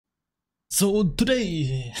So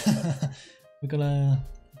today we're gonna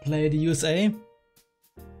play the USA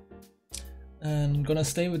and gonna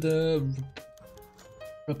stay with the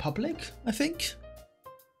Republic, I think.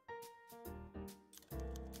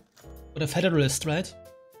 But a Federalist, right?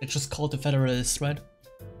 It's just called the Federalist, right?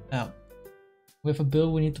 Yeah. We have a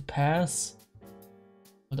bill we need to pass.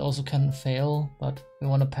 It also can fail, but we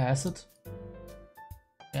wanna pass it.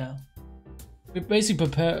 Yeah. We basically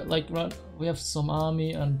prepare, like, we have some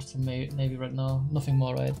army and some navy right now. Nothing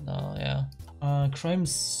more right now, yeah.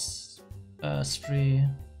 Crimes spree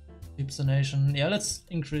keeps the nation. Yeah, let's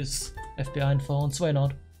increase FBI and phones, why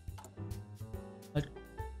not?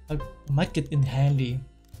 I might get in handy.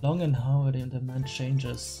 Long and hard demand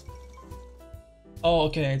changes. Oh,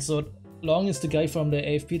 okay, so Long is the guy from the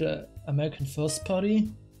AFP, the American First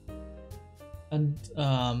Party. And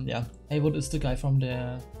yeah, Haywood is the guy from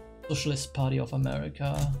the Socialist Party of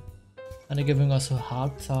America, and they're giving us a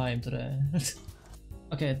hard time today.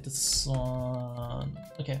 Okay, this one.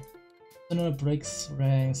 Okay, Senator breaks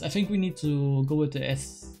ranks. I think we need to go with the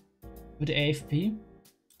AFP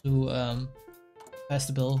to pass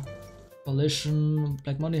the bill. Coalition,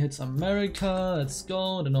 Black Money hits America. Let's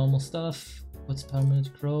go. The normal stuff. What's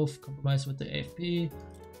permanent growth? Compromise with the AFP.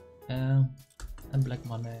 And Black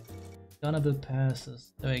Money. Gunner bill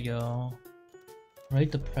passes. There we go. Great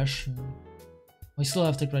Depression. We still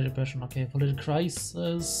have the Great Depression. Okay, political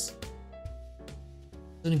crisis.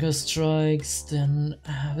 Syndical strikes. Then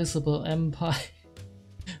visible empire.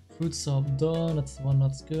 Fruit soap dawn. That's the one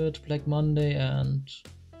that's good. Black Monday and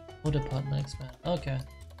War Department expand. Okay.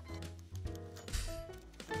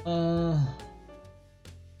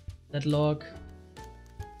 Deadlock.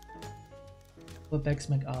 Webex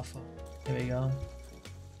MacArthur. There we go.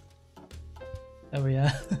 There we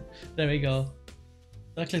are. There we go.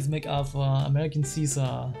 Douglas MacArthur, American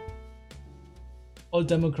Caesar, All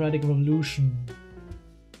Democratic Revolution.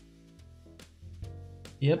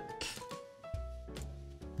 Yep.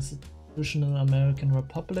 Constitutional American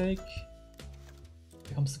Republic.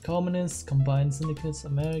 Here comes the Communists, Combined Syndicates,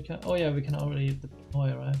 America. Oh yeah, we can already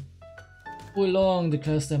deploy, right? Hui Long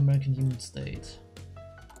declares the American Union State.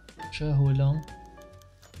 Sure, Hui Long.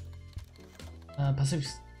 Pacific.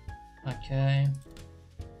 Okay.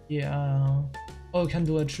 Yeah. Oh, we can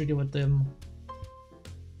do a treaty with them.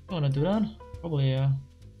 You wanna do that? Probably, yeah.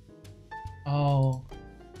 Oh.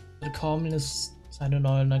 The Communists signed an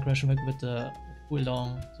oil aggression pact with the Hui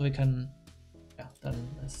Long. So we can, yeah, then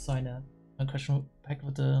sign an aggression pact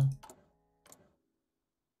with the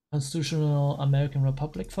Constitutional American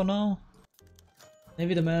Republic for now.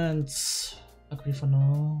 Navy demands. Agree for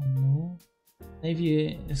now. No.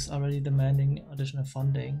 Navy is already demanding additional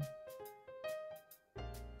funding.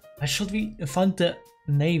 Why should we fund the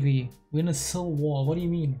Navy? We're in a civil war. What do you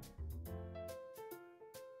mean?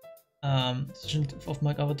 Decision of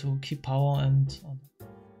MacArthur to keep power and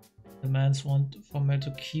demands want from her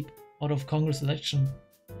to keep out of Congress election.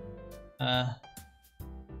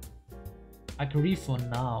 Agree for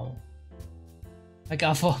now.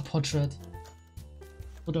 MacArthur portrait.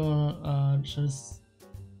 Put on just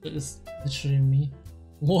is literally me.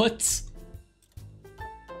 What?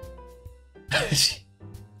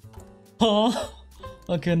 Oh,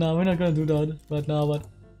 okay, no, we're not gonna do that right now, but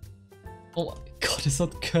oh my god, it's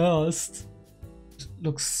not cursed. It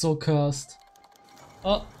looks so cursed.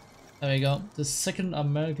 Oh, there we go. The Second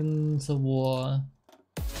American Civil War.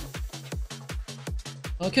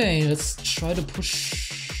 Okay, let's try to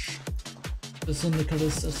push the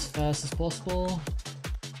syndicalists as fast as possible.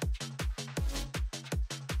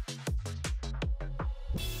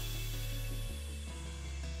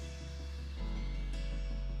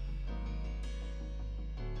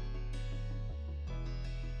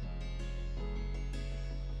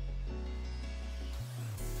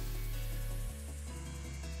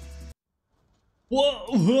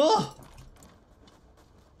 Whoa!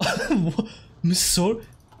 Missouri?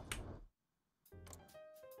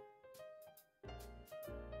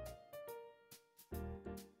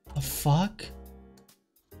 The fuck?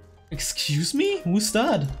 Excuse me? Who's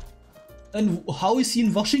that? And how is he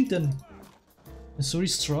in Washington? Missouri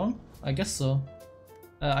strong? I guess so.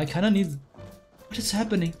 I kinda need... What is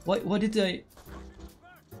happening? Why did I...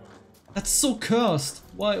 That's so cursed!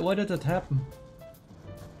 Why did that happen?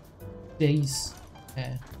 Days.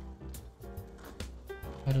 Okay.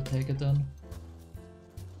 Try to take it then.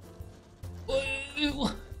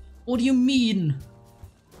 What do you mean?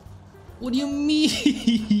 What do you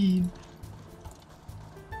mean?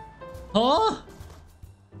 Huh?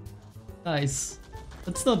 Nice.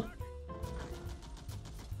 That's not...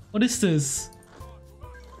 What is this?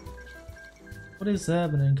 What is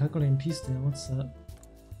happening? Calculating peace there, what's that?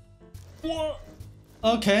 What?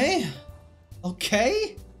 Okay.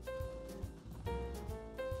 Okay.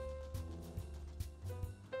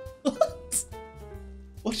 What?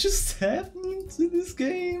 What just happened to this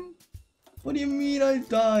game? What do you mean I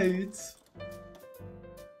died?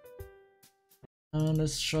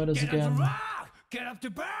 Let's try this again. Get up to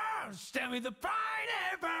burn, stand with the pride,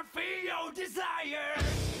 ever feel your desire.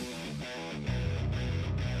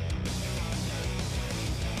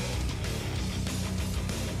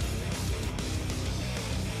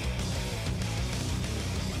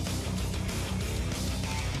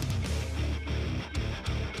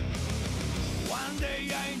 One day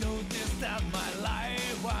I noticed that my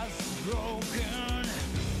life was broken.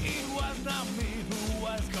 It was not me who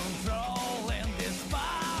was controlling this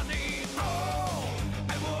body. Oh,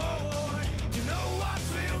 I want to know what's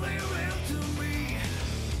really real to me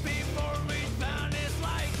before it vanishes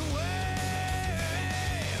like a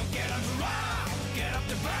wave. Get on the rock, get up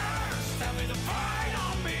the burn, stand with the fight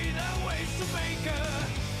on me, the ways to make her.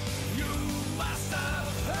 You must have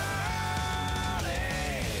heard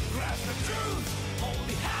it. Grasp the truth, hold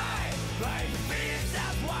it high, right fist,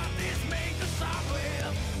 that's what this makes us stop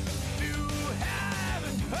with. You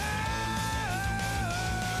haven't heard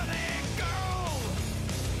it, girl.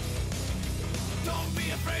 Don't be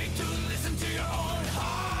afraid to listen to your own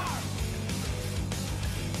heart.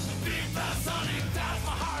 Big fast sonic, that's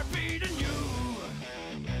my heart beating you.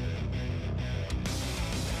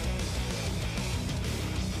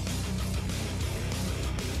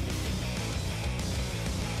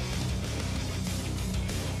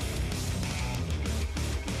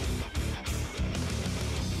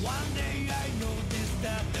 One day I noticed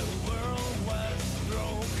that the world was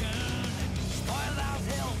broken. Spoiled as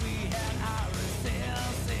hell, we had our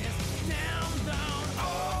senses down.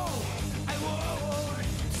 Oh, I would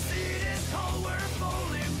see this whole world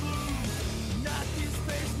falling blue. Not this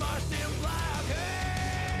space marched in black.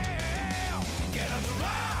 Hey, get up to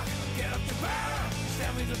rock, get up to burn.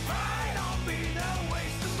 Stand with the pride on me, the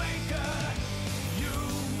ways to make her. You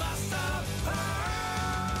must have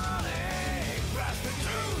heard it. Grasp the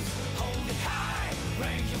truth, hold it high,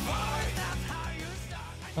 raise your voice, that's how you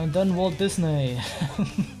start. And then Walt Disney.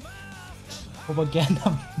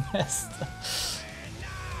 Propaganda master.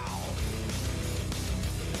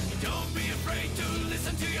 Don't be afraid to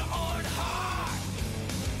listen to your own heart.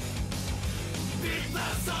 Big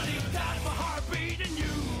blast sonic, that's my heart beating you.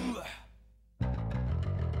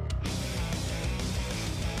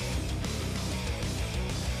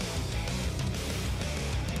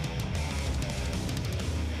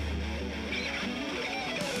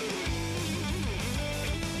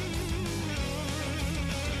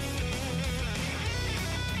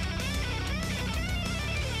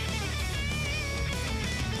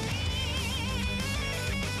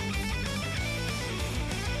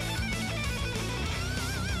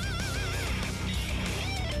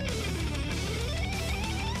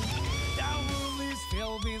 That world is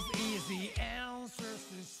filled with easy answers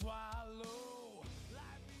to swallow.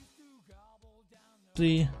 Life is to gobble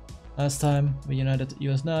down. Last time we united the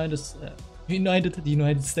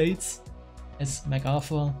United States as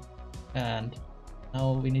MacArthur, and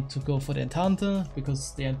now we need to go for the Entente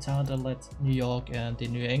because the Entente led New York and the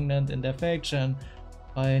New England in their faction.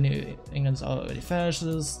 By New England's already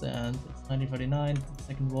fascist, and it's 1939. The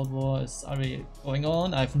Second World War is already going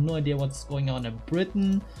on. I have no idea what's going on in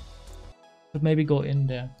Britain. But maybe go in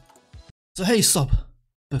there. So hey, stop!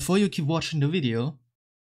 Before you keep watching the video,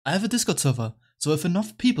 I have a Discord server. So if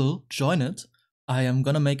enough people join it, I am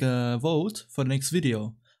gonna make a vote for the next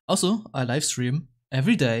video. Also, I live stream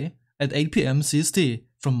every day at 8 PM CST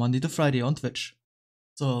from Monday to Friday on Twitch.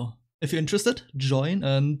 So if you're interested, join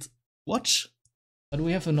and watch. But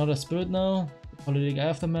we have another spirit now. The political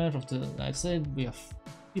aftermath of the United States. We have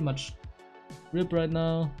pretty much grip right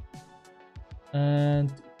now.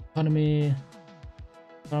 And economic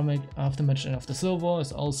aftermath of the Civil War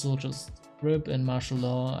is also just grip and martial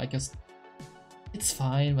law. I guess it's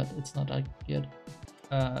fine, but it's not that good.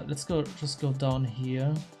 Let's just go down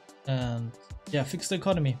here and yeah, fix the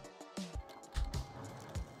economy.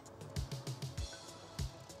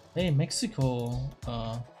 Hey, Mexico.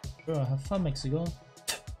 Sure, have fun, Mexico.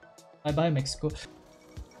 Bye bye, Mexico.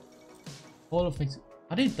 All of Mexico.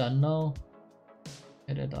 Are they done now?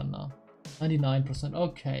 Yeah, they're done now. 99%.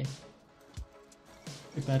 Okay.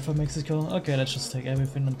 Be bad for Mexico. Okay, let's just take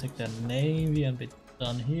everything and take their navy and be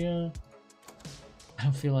done here. I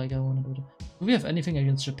don't feel like I want to do that. Do we have anything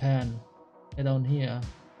against Japan? They're down here.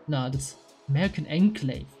 Nah, that's American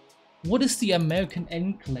Enclave. What is the American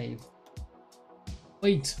Enclave?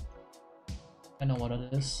 Wait. I know what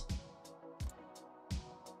it is.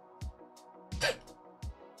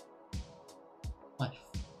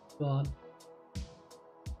 God.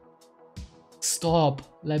 Stop,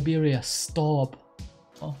 Liberia, stop.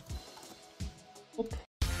 Oh. Oop.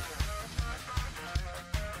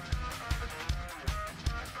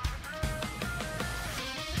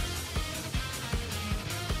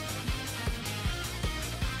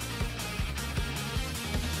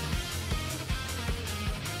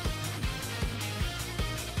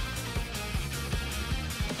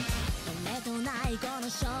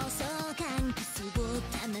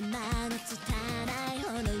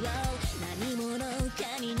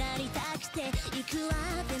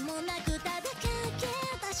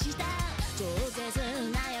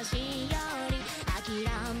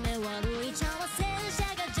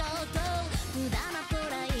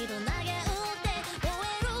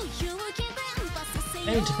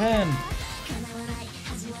 Hey, Japan!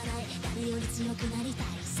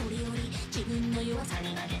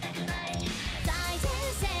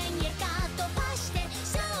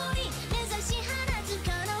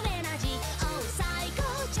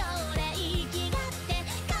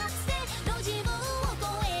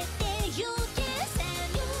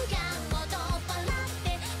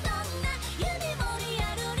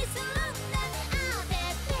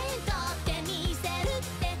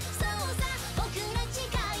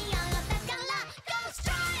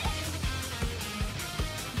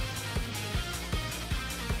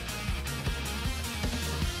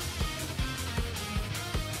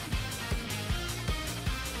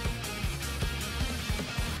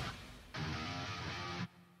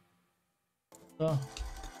 So.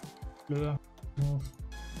 Blur. Move.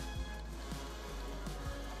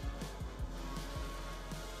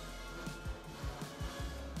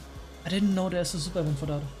 I didn't know there's a super event for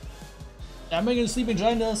that. Damning and sleeping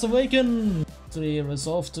giant has awakened! They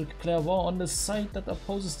resolve to declare war on the side that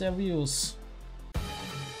opposes their views.